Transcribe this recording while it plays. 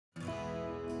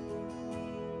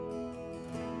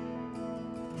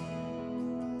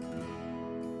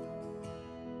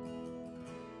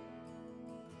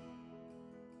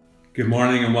Good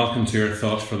morning and welcome to our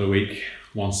thought for the week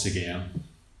once again.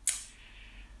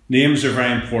 Names are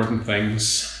very important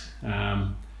things.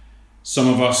 Some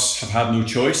of us have had no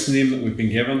choice in the name that we've been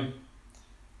given.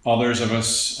 Others of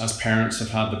us as parents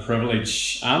have had the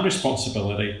privilege and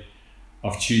responsibility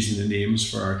of choosing the names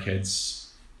for our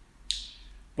kids.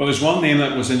 But there's one name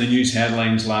that was in the news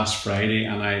headlines last Friday,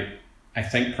 and I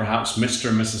think perhaps Mr.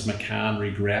 and Mrs. McCann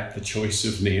regret the choice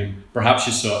of name. Perhaps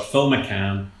you saw it, Phil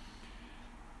McCann.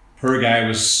 Poor guy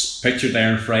was pictured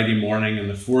there on Friday morning in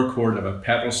the forecourt of a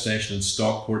petrol station in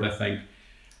Stockport, I think,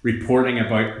 reporting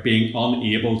about being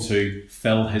unable to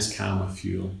fill his can with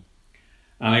fuel.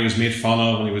 And he was made fun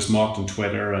of and he was mocked on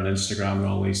Twitter and Instagram and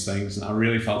all these things. And I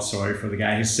really felt sorry for the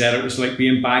guy. He said it was like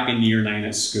being back in year 9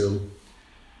 at school.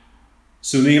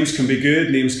 So names can be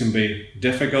good, names can be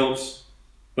difficult,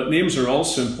 but names are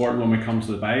also important when we come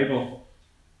to the Bible.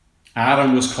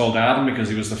 Adam was called Adam because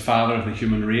he was the father of the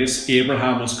human race.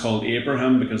 Abraham was called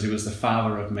Abraham because he was the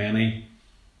father of many.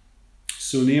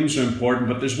 So names are important,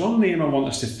 but there's one name I want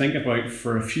us to think about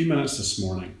for a few minutes this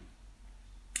morning.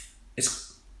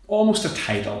 It's almost a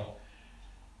title,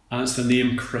 and it's the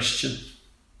name Christian.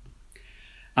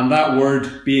 And that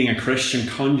word, being a Christian,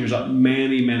 conjures up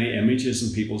many, many images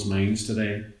in people's minds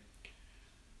today.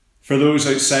 For those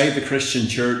outside the Christian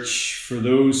church, for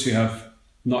those who have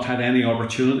not had any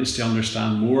opportunities to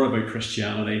understand more about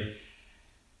Christianity,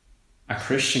 a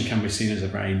Christian can be seen as a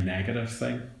very negative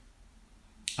thing.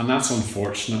 And that's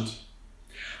unfortunate.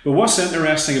 But what's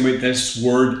interesting about this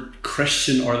word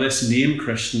Christian, or this name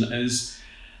Christian, is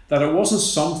that it wasn't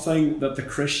something that the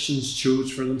Christians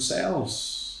chose for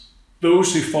themselves.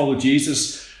 Those who follow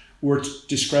Jesus were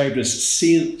described as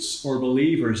saints or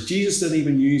believers. Jesus didn't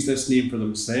even use this name for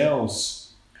themselves.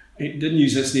 He didn't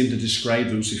use this name to describe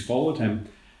those who followed him.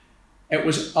 It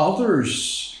was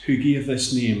others who gave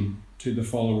this name to the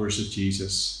followers of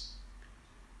Jesus.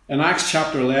 In Acts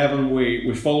chapter 11,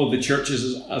 we followed the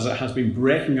churches as it has been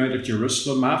breaking out of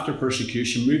Jerusalem after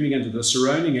persecution, moving into the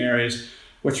surrounding areas,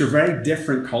 which were very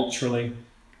different culturally.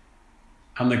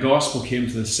 And the gospel came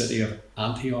to the city of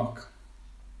Antioch.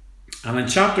 And in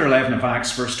chapter 11 of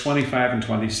Acts, verse 25 and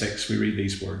 26, we read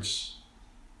these words.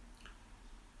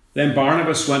 Then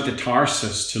Barnabas went to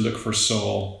Tarsus to look for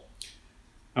Saul.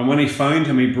 And when he found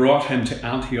him, he brought him to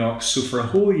Antioch. So for a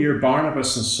whole year,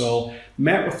 Barnabas and Saul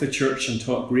met with the church and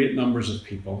taught great numbers of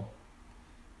people.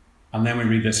 And then we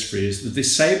read this phrase, the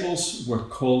disciples were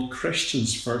called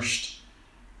Christians first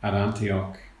at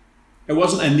Antioch. It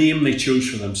wasn't a name they chose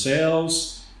for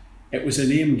themselves. It was a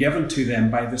name given to them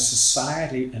by the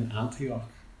society in Antioch.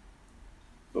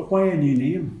 But why a new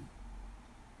name?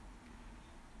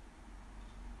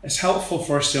 It's helpful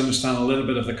for us to understand a little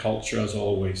bit of the culture, as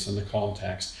always, and the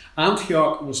context.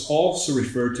 Antioch was also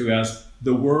referred to as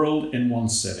the world in one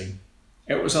city.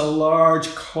 It was a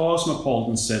large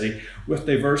cosmopolitan city with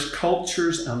diverse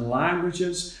cultures and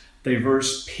languages,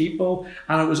 diverse people,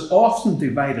 and it was often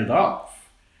divided up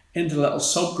into little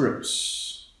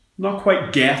subgroups. Not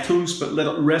quite ghettos, but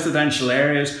little residential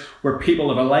areas where people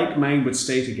of a like mind would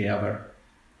stay together.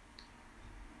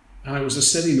 And it was a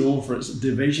city known for its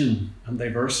division and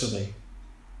diversity.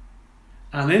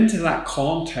 And into that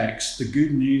context, the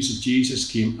good news of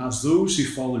Jesus came as those who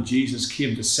followed Jesus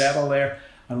came to settle there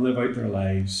and live out their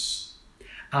lives.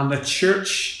 And the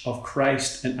church of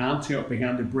Christ in Antioch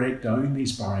began to break down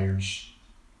these barriers.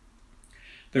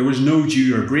 There was no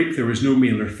Jew or Greek, there was no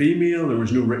male or female, there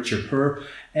was no rich or poor.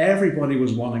 Everybody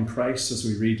was one in Christ, as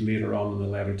we read later on in the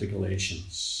letter to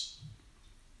Galatians.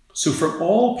 So from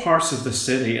all parts of the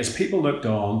city, as people looked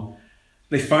on,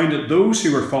 they found that those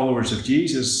who were followers of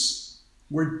Jesus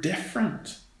were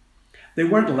different. They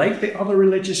weren't like the other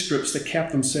religious groups that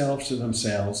kept themselves to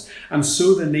themselves, and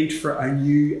so the need for a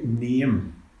new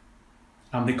name.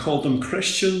 And they called them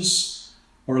Christians,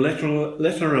 or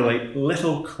literally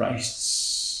little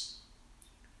Christs.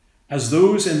 As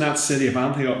those in that city of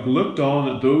Antioch looked on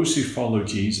at those who followed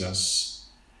Jesus,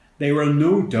 they were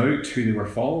no doubt who they were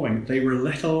following. They were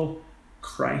little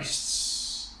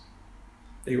Christs.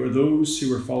 They were those who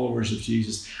were followers of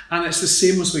Jesus. And it's the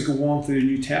same as we go on through the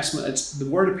New Testament. The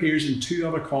word appears in two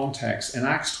other contexts. In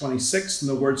Acts 26, in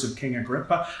the words of King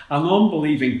Agrippa, an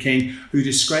unbelieving king who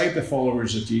described the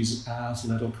followers of Jesus as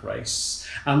little Christs.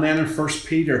 And then in 1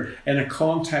 Peter, in a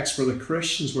context where the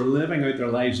Christians were living out their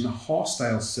lives in a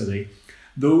hostile city,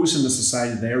 those in the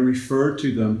society there referred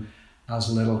to them as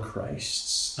little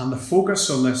Christs. And the focus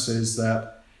on this is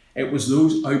that it was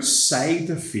those outside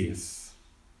the faith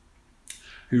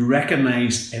who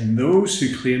recognized in those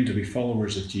who claimed to be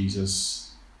followers of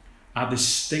Jesus a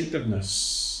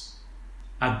distinctiveness,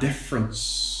 a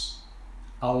difference,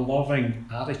 a loving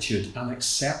attitude and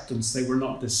acceptance. They were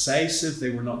not decisive,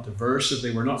 they were not diversive,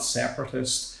 they were not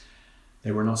separatist,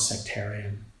 they were not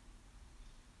sectarian.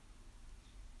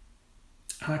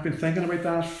 And I've been thinking about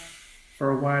that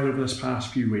for a while over this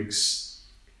past few weeks.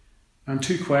 And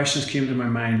two questions came to my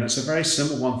mind. It's a very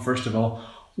simple one, first of all.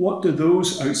 What do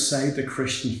those outside the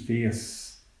Christian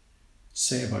faith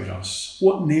say about us?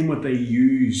 What name would they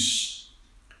use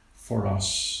for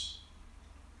us?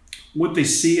 Would they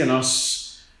see in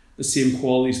us the same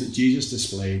qualities that Jesus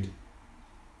displayed?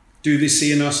 Do they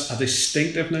see in us a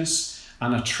distinctiveness,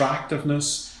 an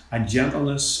attractiveness, a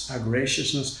gentleness, a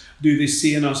graciousness? Do they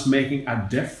see in us making a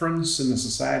difference in the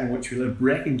society in which we live,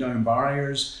 breaking down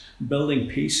barriers, building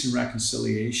peace and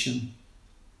reconciliation?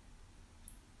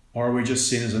 Or are we just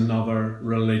seen as another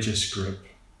religious group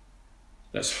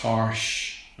that's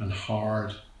harsh and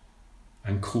hard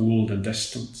and cold and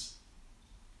distant?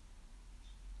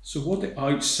 So what do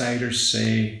outsiders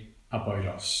say about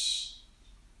us?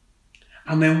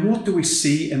 And then what do we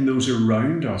see in those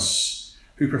around us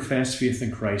who profess faith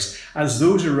in Christ? As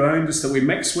those around us that we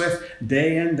mix with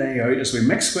day in, day out, as we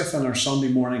mix with on our Sunday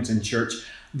mornings in church,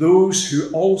 those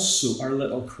who also are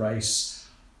little Christs,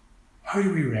 how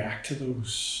do we react to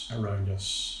those around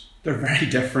us? They're very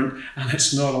different and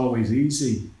it's not always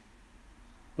easy.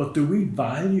 But do we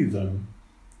value them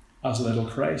as little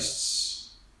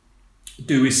Christs?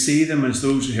 Do we see them as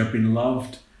those who have been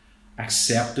loved,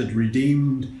 accepted,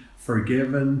 redeemed,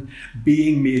 forgiven,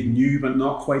 being made new but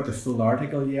not quite the full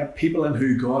article yet? People in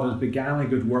who God has began a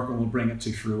good work and will bring it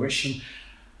to fruition.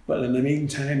 But in the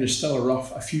meantime, there's still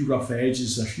a few rough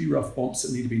edges, a few rough bumps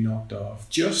that need to be knocked off,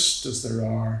 just as there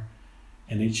are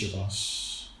in each of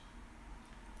us.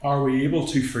 Are we able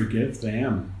to forgive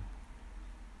them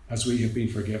as we have been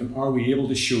forgiven? Are we able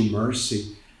to show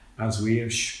mercy as we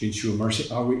have been shown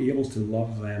mercy? Are we able to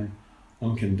love them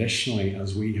unconditionally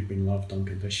as we have been loved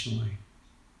unconditionally?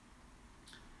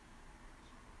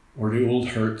 Or do old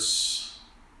hurts,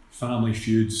 family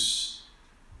feuds,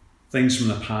 things from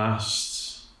the past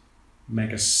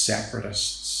make us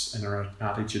separatists in our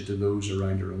attitude to those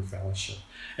around our own fellowship?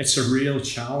 It's a real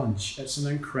challenge. It's an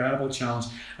incredible challenge.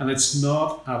 And it's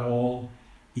not at all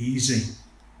easy.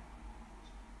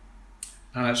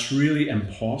 And it's really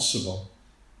impossible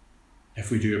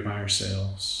if we do it by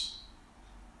ourselves.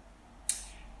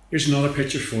 Here's another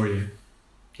picture for you.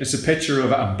 It's a picture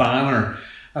of a banner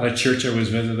at a church I was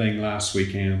visiting last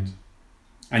weekend.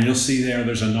 And you'll see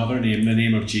there's another name, the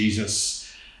name of Jesus.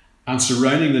 And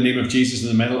surrounding the name of Jesus in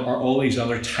the middle are all these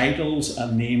other titles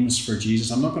and names for Jesus.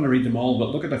 I'm not going to read them all, but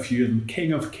look at a few of them.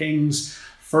 King of Kings,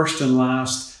 First and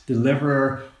Last,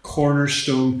 Deliverer,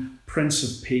 Cornerstone, Prince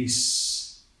of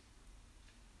Peace.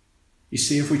 You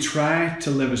see, if we try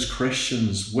to live as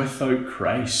Christians without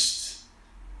Christ,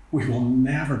 we will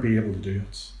never be able to do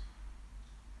it.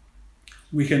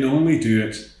 We can only do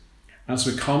it as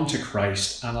we come to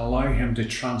Christ and allow him to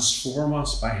transform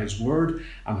us by his word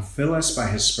and fill us by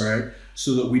his Spirit,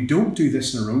 so that we don't do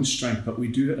this in our own strength, but we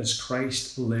do it as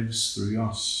Christ lives through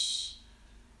us.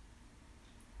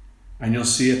 And you'll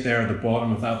see it there at the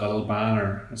bottom of that little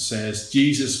banner. It says,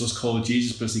 Jesus was called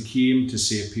Jesus because he came to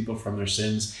save people from their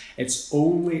sins. It's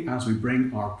only as we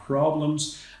bring our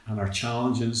problems and our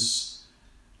challenges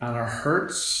and our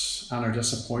hurts and our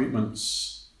disappointments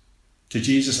to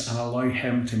Jesus and allow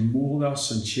him to mold us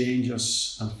and change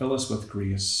us and fill us with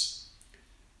grace,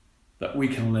 that we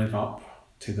can live up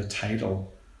to the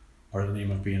title or the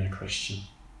name of being a Christian.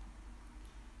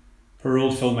 Poor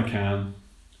old Phil McCann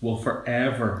will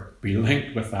forever be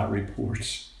linked with that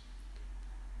report.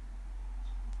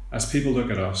 As people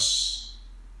look at us,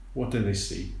 what do they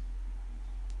see?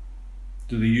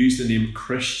 Do they use the name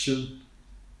Christian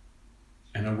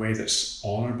in a way that's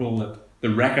honourable, that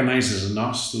recognises in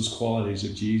us those qualities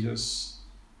of Jesus?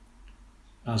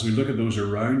 As we look at those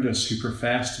around us who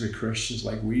profess to be Christians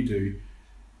like we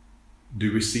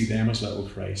do we see them as little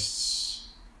Christs?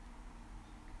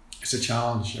 It's a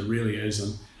challenge, it really is.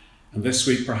 And this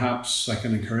week perhaps I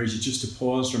can encourage you just to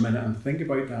pause for a minute and think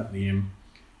about that name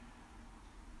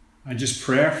and just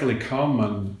prayerfully come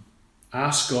and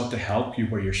ask God to help you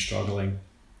where you're struggling.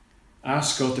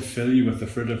 Ask God to fill you with the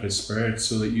fruit of his Spirit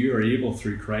so that you are able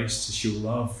through Christ to show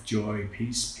love, joy,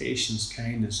 peace, patience,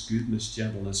 kindness, goodness,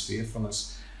 gentleness,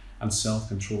 faithfulness, and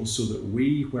self-control, so that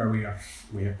we, where we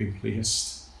have been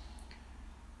placed,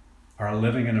 are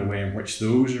living in a way in which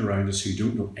those around us who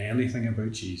don't know anything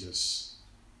about Jesus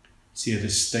see a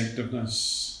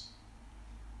distinctiveness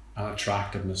and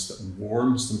attractiveness that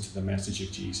warms them to the message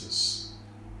of Jesus.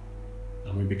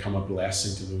 And we become a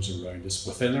blessing to those around us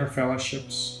within our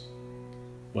fellowships,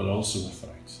 but also without.